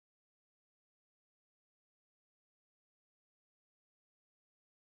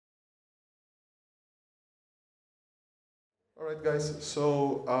All right, guys,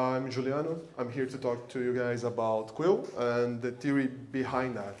 so I'm Juliano. I'm here to talk to you guys about Quill and the theory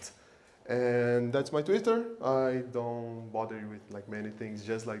behind that. And that's my Twitter. I don't bother you with like many things,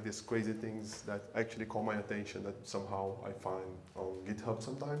 just like these crazy things that actually call my attention that somehow I find on GitHub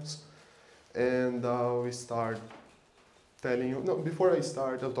sometimes. And we start telling you, no, before I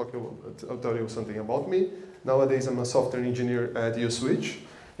start, I'll tell you something about me. Nowadays, I'm a software engineer at uSwitch.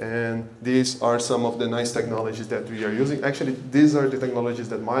 And these are some of the nice technologies that we are using. Actually, these are the technologies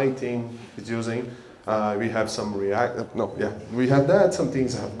that my team is using. We have some React, we have that. Some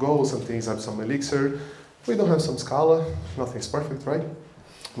things have Go, some things have some Elixir. We don't have some Scala. Nothing's perfect, right?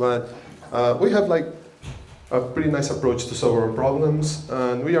 But we have like a pretty nice approach to solve our problems.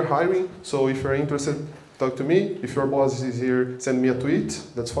 And we are hiring, so if you're interested, talk to me. If your boss is here, send me a tweet.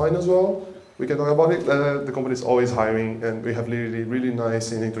 That's fine as well. We can talk about it. The company is always hiring, and we have really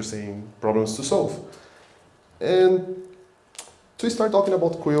nice and interesting problems to solve. And to start talking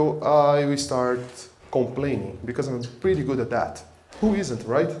about Quill, I will start complaining, because I'm pretty good at that. Who isn't,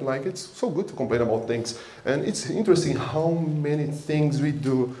 right? Like, it's so good to complain about things. And it's interesting how many things we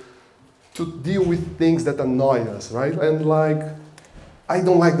do to deal with things that annoy us, right? And like, I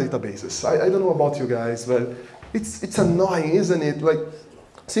don't like databases. I don't know about you guys, but it's annoying, isn't it? Like,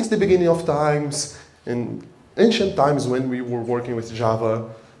 since the beginning of times, in ancient times when we were working with Java,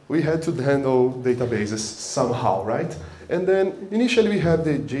 we had to handle databases somehow, right? And then initially we have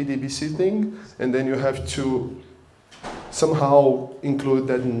the JDBC thing, and then you have to somehow include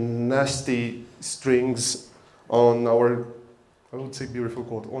that nasty strings on our, I would say beautiful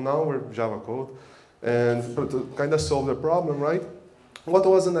code, on our Java code, and to kind of solve the problem, right? What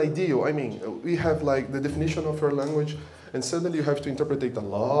wasn't ideal? I mean, we have like the definition of our language, and suddenly you have to interpret a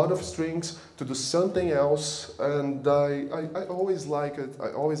lot of strings to do something else. And I always like it. I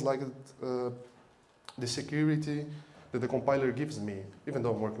always like the security that the compiler gives me, even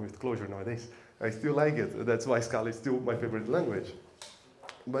though I'm working with Clojure nowadays. I still like it. That's why Scala is still my favorite language.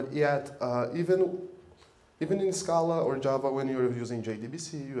 But yet, even in Scala or Java, when you're using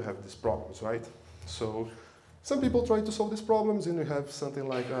JDBC, you have these problems, right? So some people try to solve these problems, and you have something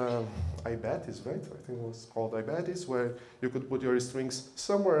like iBetis, right? I think it was called iBetis, where you could put your strings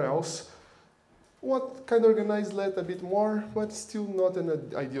somewhere else. What kind of organized that a bit more, but still not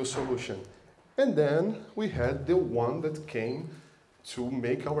an ideal solution. And then we had the one that came to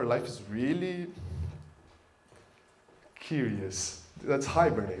make our lives really curious. That's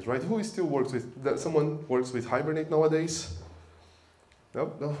Hibernate, right? Who still works with that? Someone works with Hibernate nowadays?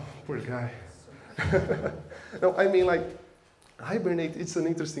 Nope, no, poor guy. No, I mean, like, Hibernate, it's an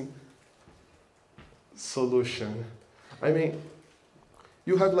interesting solution. I mean,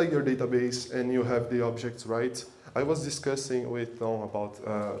 you have like your database and you have the objects, right? I was discussing with Tom about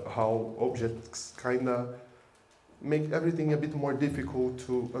how objects kind of make everything a bit more difficult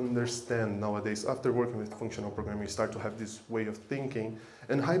to understand nowadays. After working with functional programming, you start to have this way of thinking.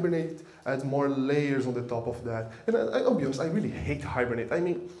 And Hibernate adds more layers on the top of that. And I'll be honest, I really hate Hibernate. I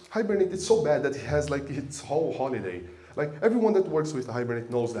mean, Hibernate is so bad that it has like its whole holiday. Like, everyone that works with Hibernate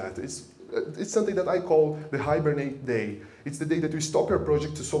knows that. It's something that I call the Hibernate day. It's the day that you stop your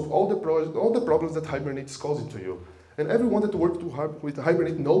project to solve all the problems that Hibernate is causing to you. And everyone that works with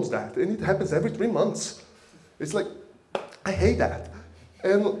Hibernate knows that. And it happens every 3 months. It's like, I hate that.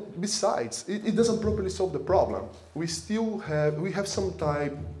 And besides, it doesn't properly solve the problem. We have some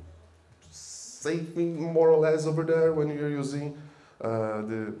type saving more or less over there when you're using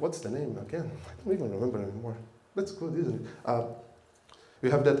what's the name again? I don't even remember anymore. That's good, isn't it? We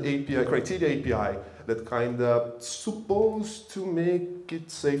have that API, criteria API, that kind of supposed to make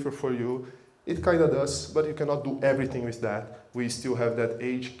it safer for you. It kind of does, but you cannot do everything with that. We still have that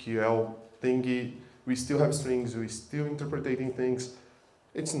HQL thingy. We still have strings, we're still interpreting things.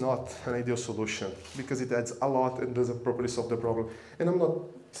 It's not an ideal solution because it adds a lot and doesn't properly solve the problem. And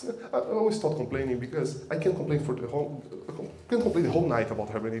I always start complaining because I can complain the whole night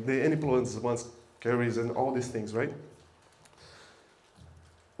about Hibernate, the n plus once carries and all these things, right?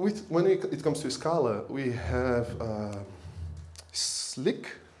 When it comes to Scala, we have Slick,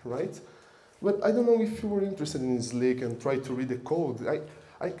 right? But I don't know if you were interested in Slick and try to read the code.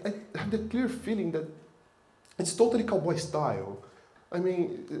 I have the clear feeling that it's totally cowboy style. I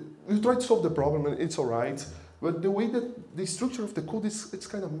mean, you try to solve the problem and it's all right, but the way that the structure of the code it's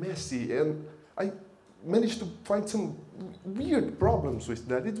kind of messy, and I managed to find some weird problems with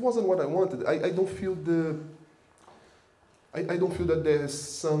that. It wasn't what I wanted. I don't feel that there's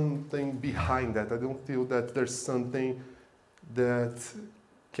something behind that. I don't feel that there's something that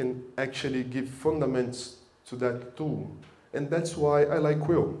can actually give fundamentals to that tool. And that's why I like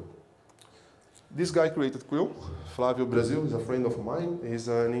Quill. This guy created Quill. Flávio Brasil is a friend of mine. He's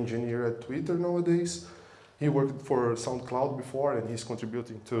an engineer at Twitter nowadays. He worked for SoundCloud before, and he's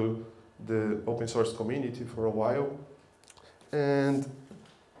contributing to the open source community for a while. And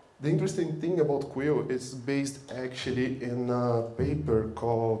the interesting thing about Quill is based actually in a paper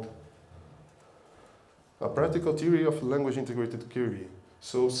called A Practical Theory of Language Integrated Query.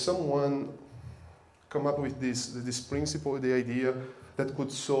 So someone come up with this principle, the idea that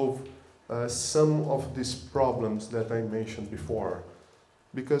could solve some of these problems that I mentioned before.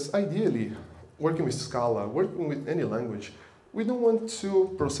 Because ideally, working with Scala, working with any language, we don't want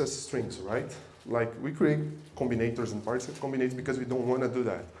to process strings, right? Like we create combinators and parse combinators because we don't want to do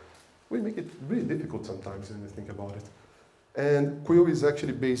that. We make it really difficult sometimes when you think about it. And Quill is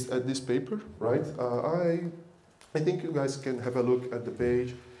actually based at this paper, right? I think you guys can have a look at the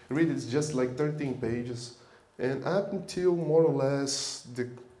page. Read it's just like 13 pages. And up until more or less the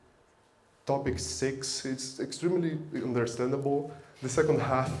topic 6, it's extremely understandable. The second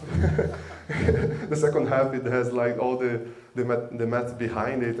half, it has like all the math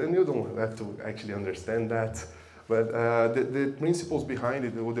behind it, and you don't have to actually understand that. But the principles behind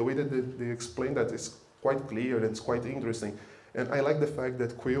it, the way that they explain that is quite clear and it's quite interesting. And I like the fact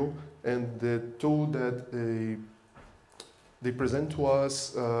that Quill and the tool that they present to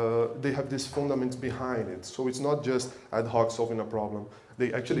us, they have these fundamentals behind it. So it's not just ad hoc solving a problem.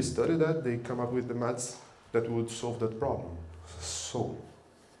 They actually study that, they come up with the maths that would solve that problem. So,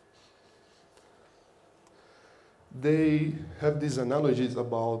 they have these analogies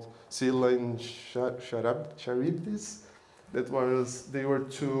about Scylla and Charybdis. They were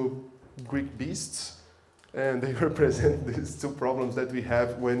two Greek beasts, and they represent these two problems that we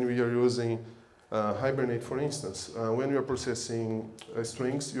have when we are using Hibernate, for instance. When you are processing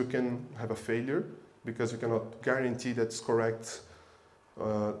strings, you can have a failure because you cannot guarantee that's correct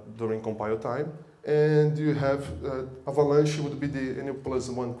during compile time. And you have avalanche would be the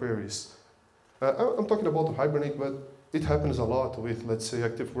N+1 queries. I'm talking about Hibernate, but it happens a lot with, let's say,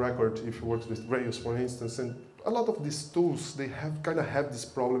 Active Record, if you work with Rails, for instance. And a lot of these tools, they kind of have this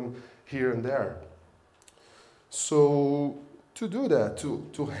problem here and there. So to do that,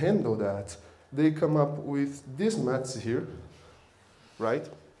 to handle that, they come up with these maths here, right?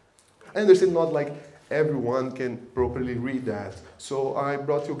 And there's not like everyone can properly read that. So I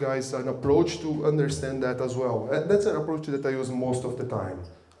brought you guys an approach to understand that as well. And that's an approach that I use most of the time.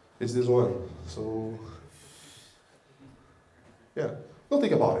 It's this one. So, yeah, don't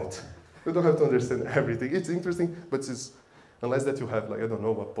think about it. You don't have to understand everything. It's interesting, but it's, unless that you have, like, I don't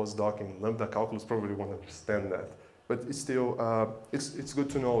know, a postdoc in lambda calculus, probably won't understand that. But it's still, it's good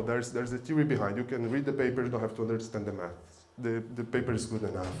to know there's a theory behind. You can read the paper, you don't have to understand the math. The paper is good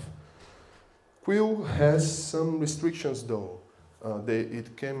enough. Quill has some restrictions though.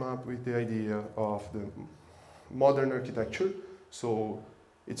 It came up with the idea of the modern architecture. So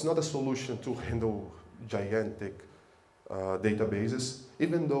it's not a solution to handle gigantic databases.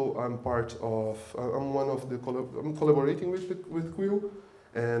 Even though I'm collaborating with Quill,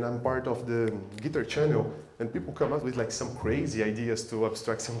 and I'm part of the Gitter channel, and people come up with like some crazy ideas to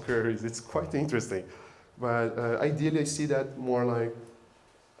abstract some queries. It's quite interesting. But ideally I see that more like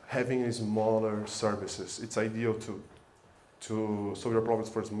having smaller services. It's ideal to solve your problems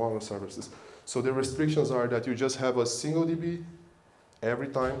for smaller services. So the restrictions are that you just have a single DB every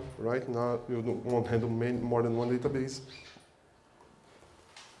time, right? Now you won't handle more than one database.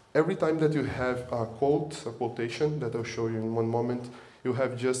 Every time that you have a quotation that I'll show you in one moment, you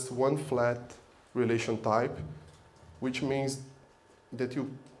have just one flat relation type, which means that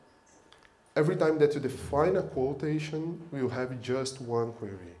every time that you define a quotation, you have just one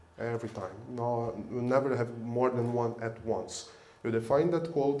query. Every time. No, you never have more than one at once. You define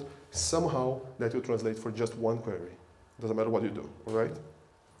that quote somehow that you translate for just one query. Doesn't matter what you do, all right?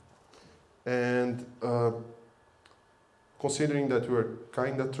 And considering that we are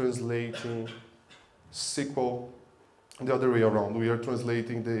kind of translating SQL the other way around, we are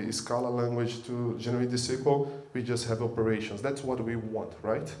translating the Scala language to generate the SQL, we just have operations. That's what we want,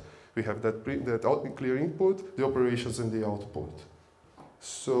 right? We have that clear input, the operations, and the output.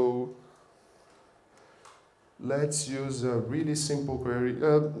 So let's use a really simple query,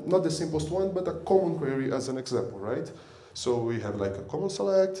 not the simplest one, but a common query as an example, right? So we have like a common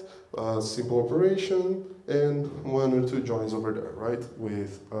select, a simple operation, and one or two joins over there, right?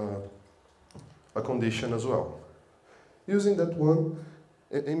 With a condition as well. Using that one,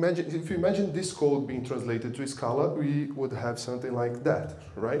 if you imagine this code being translated to Scala, we would have something like that,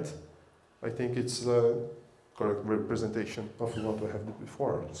 right? I think it's a correct representation of what we had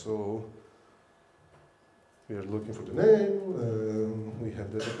before. So We are looking for the name, we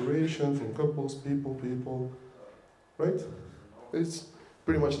have the decoration from couples, people, right? It's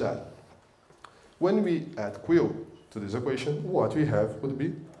pretty much that. When we add Quill to this equation, what we have would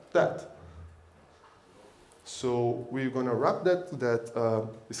be that. So we're going to wrap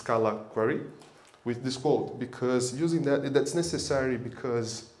that Scala query with this code, because using that's necessary,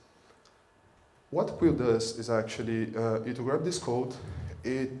 because what Quill does is actually, it will grab this code,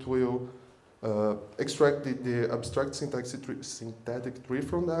 it will extract the abstract syntactic tree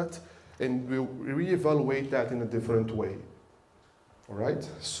from that, and we'll reevaluate that in a different way. All right?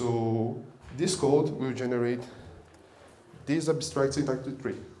 So this code will generate this abstract syntactic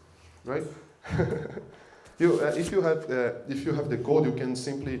tree, right? If you have the code, you can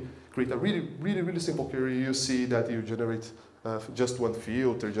simply create a really simple query. You see that you generate just one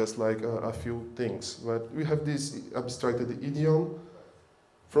filter, just like a few things. But we have this abstracted idiom.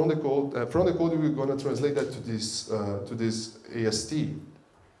 From the code, we're going to translate that to this AST,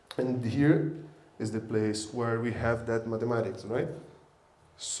 and here is the place where we have that mathematics, right?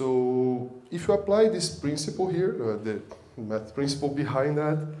 So if you apply this principle here, the math principle behind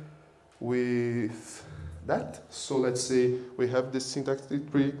that, with that, so let's say we have this syntactic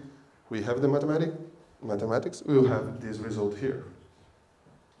tree, we have the mathematics, we will have this result here,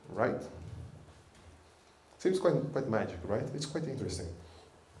 right? Seems quite magic, right? It's quite interesting.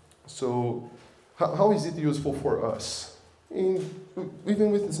 So how is it useful for us?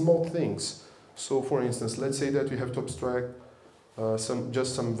 Even with small things. So for instance, let's say that we have to abstract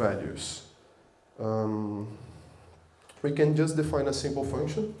just some values. We can just define a simple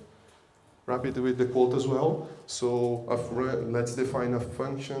function, wrap it with the quote as well. So let's define a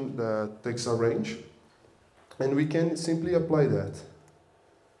function that takes a range, and we can simply apply that,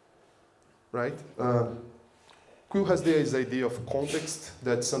 right? Quill has this idea of context.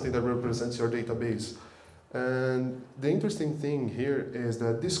 That's something that represents your database. And the interesting thing here is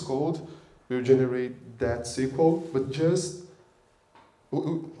that this code will generate that SQL, but just,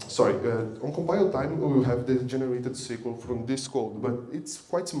 on compile time, we will have the generated SQL from this code, but it's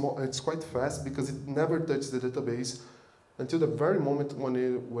quite small, it's quite fast because it never touches the database until the very moment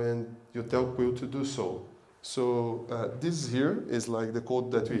when you tell Quill to do so. So this here is like the code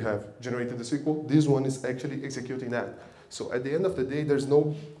that we have generated the SQL. This one is actually executing that. So at the end of the day, there's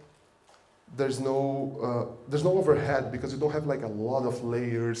no overhead, because you don't have like a lot of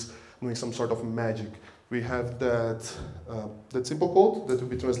layers doing some sort of magic. We have that simple code that will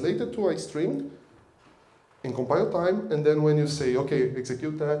be translated to a string in compile time, and then when you say, okay,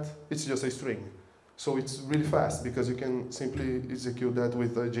 execute that, it's just a string. So it's really fast, because you can simply execute that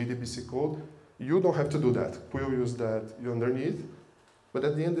with a JDBC code. You don't have to do that. We'll use that underneath. But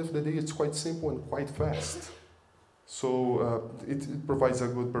at the end of the day, it's quite simple and quite fast. So it provides a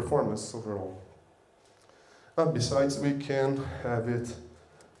good performance overall. Besides, we can have it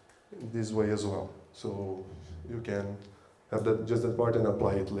this way as well. So you can have just that part and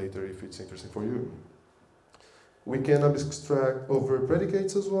apply it later if it's interesting for you. We can abstract over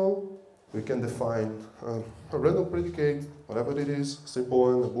predicates as well. We can define a random predicate, whatever it is, simple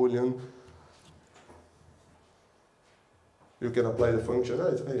one, a boolean. You can apply the function,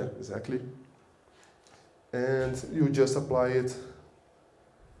 yeah, exactly. And you just apply it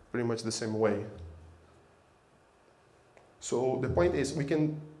pretty much the same way. So the point is, we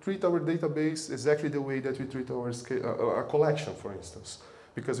can treat our database exactly the way that we treat our collection, for instance.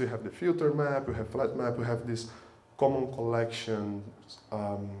 Because we have the filter map, we have flat map, we have these common collection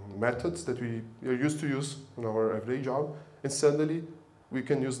methods that we are used to use in our everyday job. And suddenly, we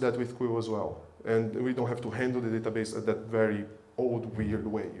can use that with Quill as well. And we don't have to handle the database at that very old, weird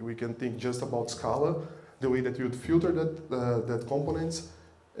way. We can think just about Scala, the way that you would filter that components,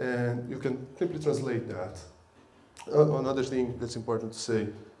 and you can simply translate that. Another thing that's important to say,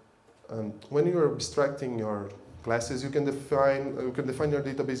 when you're abstracting your classes, you can define your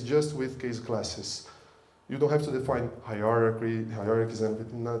database just with case classes. You don't have to define hierarchies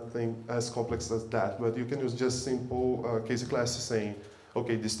and nothing as complex as that, but you can use just simple case classes saying,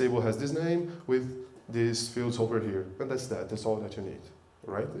 okay, this table has this name with these fields over here, and that's all that you need,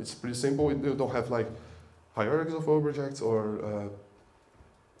 right? It's pretty simple. You don't have like hierarchies of objects or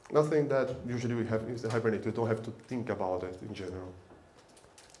nothing that usually we have in Hibernate. You don't have to think about it in general,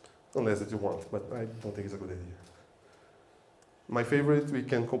 unless that you want, but I don't think it's a good idea. My favorite, we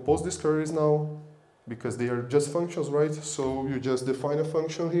can compose these queries now, because they are just functions, right? So you just define a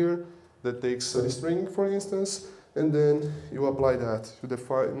function here that takes a string, for instance, and then you apply that.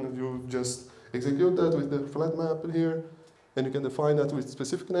 You just execute that with the flat map here, And you can define that with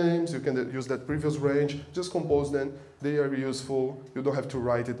specific names. You can use that previous range. Just compose them. They are useful. You don't have to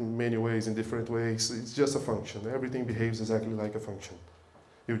write it in many ways, in different ways. It's just a function. Everything behaves exactly like a function.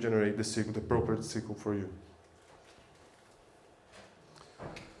 You generate the SQL, the appropriate SQL for you.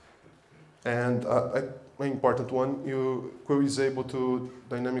 And an important one, Quill is able to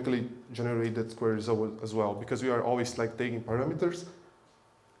dynamically generate that queries as well, because we are always like taking parameters.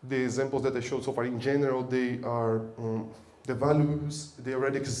 The examples that I showed so far, in general, they are the values, they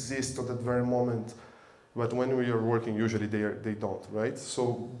already exist at that very moment. But when we are working, usually they don't, right?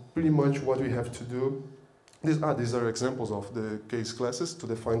 So pretty much what we have to do, these are examples of the case classes to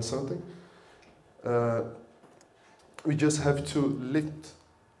define something. We just have to lift.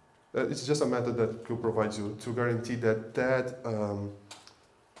 It's just a method that Quill provides you to guarantee that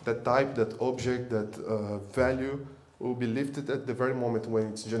that type, that object, that value will be lifted at the very moment when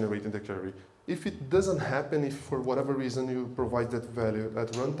it's generating the query. If it doesn't happen, if for whatever reason you provide that value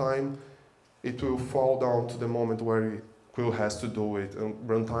at runtime, it will fall down to the moment where Quill has to do it. And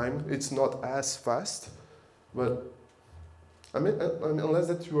runtime, it's not as fast, but I mean, unless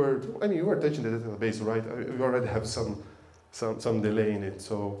that you are touching the database, right? You already have some delay in it,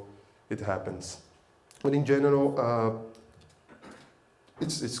 so it happens. But in general,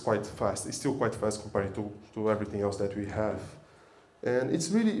 it's quite fast. It's still quite fast compared to everything else that we have. And it's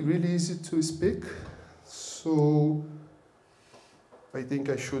really, really easy to speak. So I think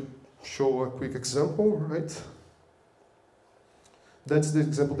I should show a quick example, right? That's the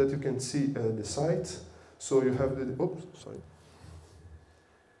example that you can see at the site. So you have the, oops, sorry.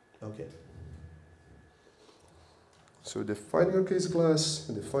 Okay. So define your case class,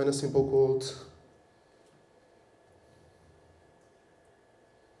 define a simple code.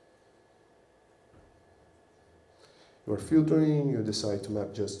 You are filtering, you decide to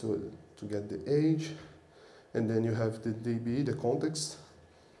map just to get the age, and then you have the DB, the context,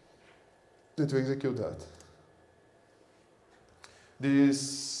 to execute that.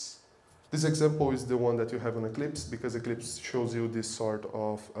 This example is the one that you have on Eclipse, because Eclipse shows you this sort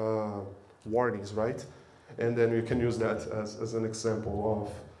of warnings, right? And then you can use that as an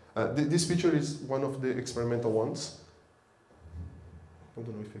example of, this feature is one of the experimental ones. I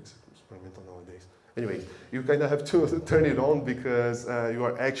don't know if it's experimental nowadays. Anyway, you kind of have to turn it on because you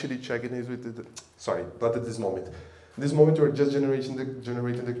are actually checking it with the, sorry, not at this moment. This moment you are just generating the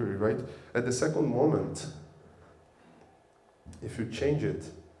query, right? At the second moment, if you change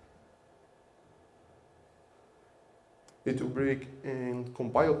it, it will break in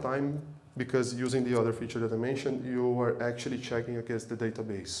compile time, because using the other feature that I mentioned, you are actually checking against the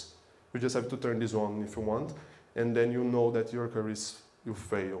database. You just have to turn this on if you want, and then you know that your queries will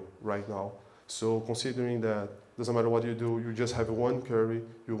fail right now. So considering that doesn't matter what you do, you just have one query,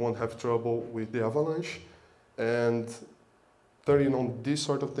 you won't have trouble with the avalanche, and turning on these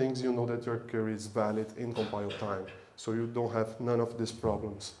sort of things, you know that your query is valid in compile time. So you don't have none of these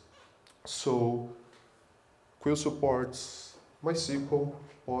problems. So Quill supports MySQL,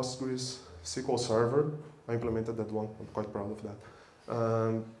 Postgres, SQL Server. I implemented that one, I'm quite proud of that.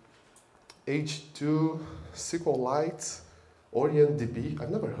 H2, SQLite, OrientDB.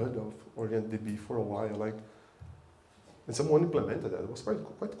 I've never heard of OrientDB for a while. And someone implemented that. It was quite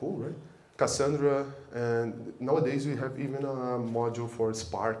cool, right? Cassandra, and nowadays we have even a module for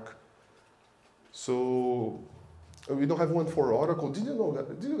Spark. So we don't have one for Oracle. Did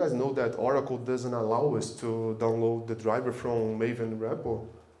you guys know that Oracle doesn't allow us to download the driver from Maven repo?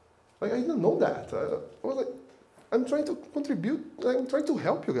 I didn't know that. I was like, I'm trying to contribute. I'm trying to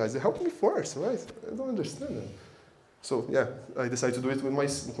help you guys. Help me first, right? I don't understand that. So yeah, I decided to do it with my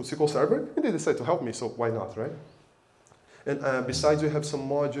SQL Server, and they decided to help me, so why not, right? And besides, we have some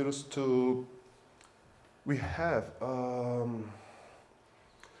modules to, we have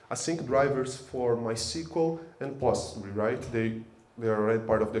async drivers for MySQL and Postgres, right? They are already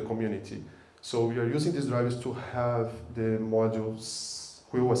part of the community. So we are using these drivers to have the modules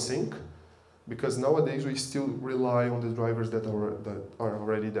Quill async, because nowadays we still rely on the drivers that are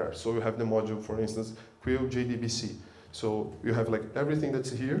already there. So you have the module, for instance, Quill JDBC. So you have like everything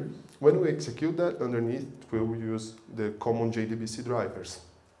that's here. When we execute that, underneath, we'll use the common JDBC drivers.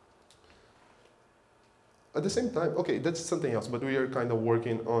 At the same time, okay, that's something else, but we are kind of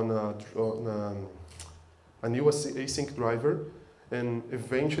working on a new async driver, and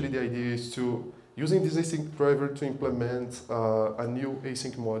eventually the idea is to, using this async driver to implement a new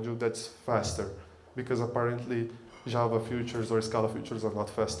async module that's faster, because apparently Java features or Scala features are not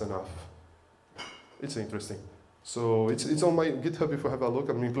fast enough. It's interesting. So it's on my GitHub if you have a look.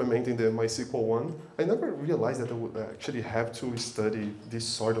 I'm implementing the MySQL one. I never realized that I would actually have to study this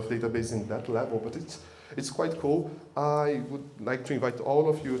sort of database in that level, but It's quite cool. I would like to invite all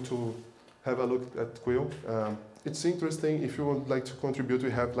of you to have a look at Quill. It's interesting. If you would like to contribute,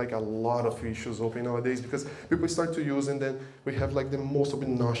 we have like a lot of issues open nowadays because people start to use and then we have like the most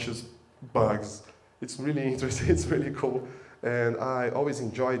obnoxious bugs. It's really interesting, it's really cool. And I always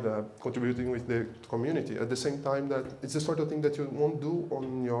enjoy contributing with the community. At the same time that it's the sort of thing that you won't do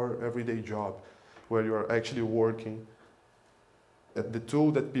on your everyday job, where you are actually working at the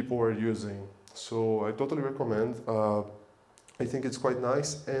tool that people are using. So I totally recommend. I think it's quite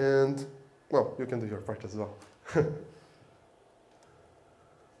nice, and well, you can do your part as well.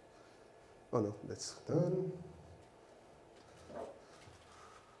 Oh no, that's done.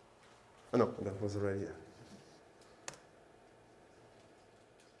 Oh no, that was already.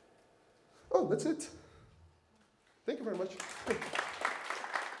 Oh, that's it. Thank you very much.